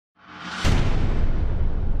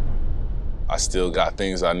I still got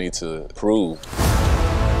things I need to prove.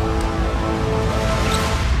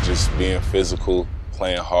 Just being physical,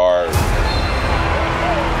 playing hard.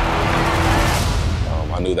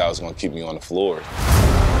 I knew that was going to keep me on the floor.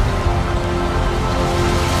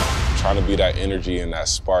 Trying to be that energy and that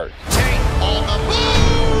spark. Tate on the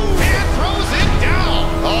move and throws it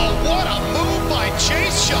down. Oh, what a move by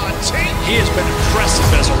Jae'Sean Tate. He has been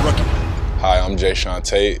impressive as a rookie. Hi, I'm Jae'Sean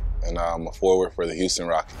Tate, and I'm a forward for the Houston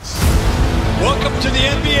Rockets. Welcome to the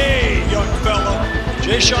NBA, young fella.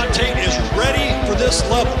 Jae'Sean Tate is ready for this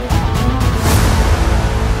level.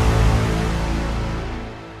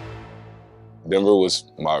 Denver was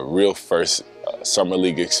my real first summer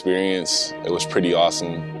league experience. It was pretty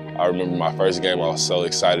awesome. I remember my first game, I was so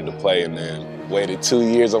excited to play, and then waited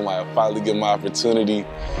 2 years, I'm like, finally get my opportunity.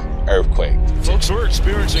 Earthquake. Folks, we're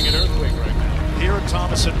experiencing an earthquake right now. Here at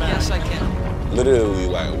Thomas and Mack. Yes, I can. Literally,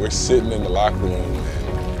 like, we're sitting in the locker room,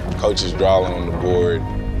 and coach is drawing on the board,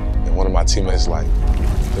 and one of my teammates is like,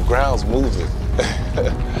 the ground's moving.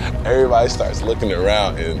 Everybody starts looking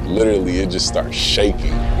around, and literally it just starts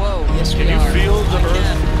shaking. Whoa, yes we Can are. you feel the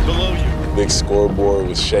earth below you? Big scoreboard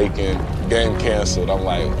was shaking, game canceled. I'm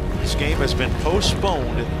like, This game has been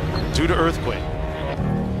postponed due to earthquake.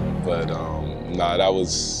 but nah, that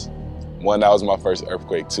was my first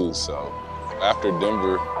earthquake too. So after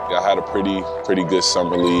Denver, I had a pretty good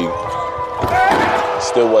summer league.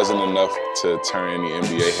 Still wasn't enough to turn any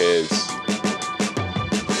NBA heads.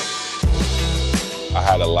 I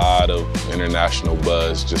had a lot of international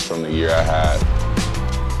buzz just from the year I had.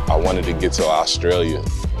 I wanted to get to Australia.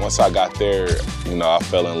 Once I got there, you know, I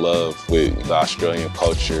fell in love with the Australian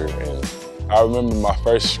culture. And I remember my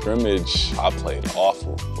first scrimmage, I played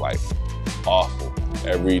awful, like awful.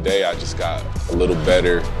 Every day I just got a little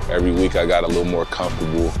better. Every week I got a little more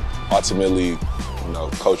comfortable. Ultimately, you know,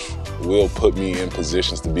 Coach Will put me in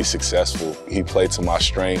positions to be successful. He played to my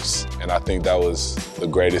strengths, and I think that was the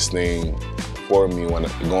greatest thing for me when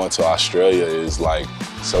going to Australia is like,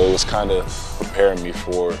 so it was kind of preparing me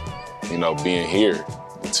for, you know, being here.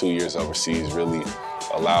 The 2 years overseas really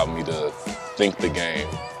allowed me to think the game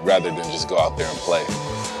rather than just go out there and play.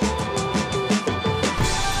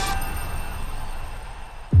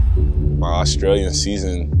 My Australian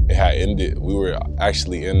season, it had ended. We were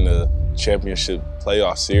actually in the championship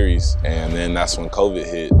playoff series, and then that's when COVID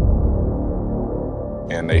hit.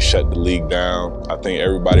 And they shut the league down. I think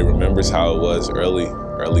everybody remembers how it was early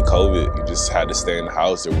COVID. You just had to stay in the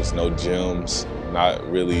house. There was no gyms, not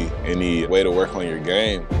really any way to work on your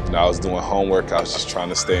game. And I was doing homework. I was just trying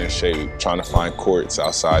to stay in shape, trying to find courts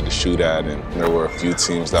outside to shoot at. And there were a few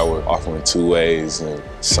teams that were offering 2-ways and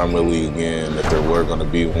summer league again, if there were gonna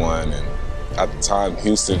be one. And at the time,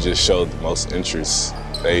 Houston just showed the most interest.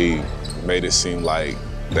 They made it seem like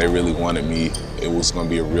they really wanted me. It was gonna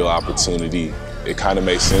be a real opportunity. It kind of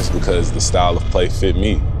made sense because the style of play fit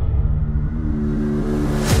me.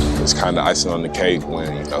 It was kind of icing on the cake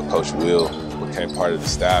when, you know, Coach Will became part of the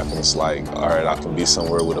staff, and it's like, all right, I can be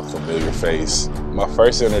somewhere with a familiar face. My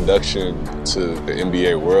first introduction to the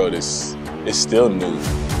NBA world is still new.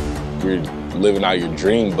 You're living out your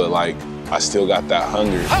dream, but like, I still got that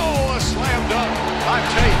hunger. Oh, a slam dunk by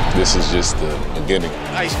Tate. This is just the beginning.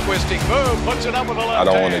 Nice twisting move, puts it up with the left I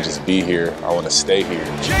don't want to hand. just be here, I want to stay here.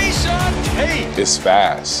 Jae'Sean Tate. It's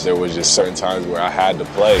fast. There was just certain times where I had to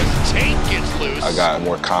play. Tate gets loose. I got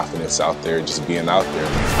more confidence out there, just being out there.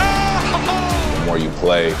 Oh! The more you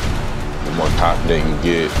play, the more confident you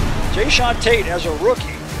get. Jae'Sean Tate, as a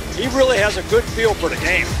rookie, he really has a good feel for the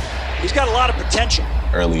game. He's got a lot of potential.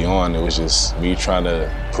 Early on, it was just me trying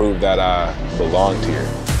to prove that I belonged here.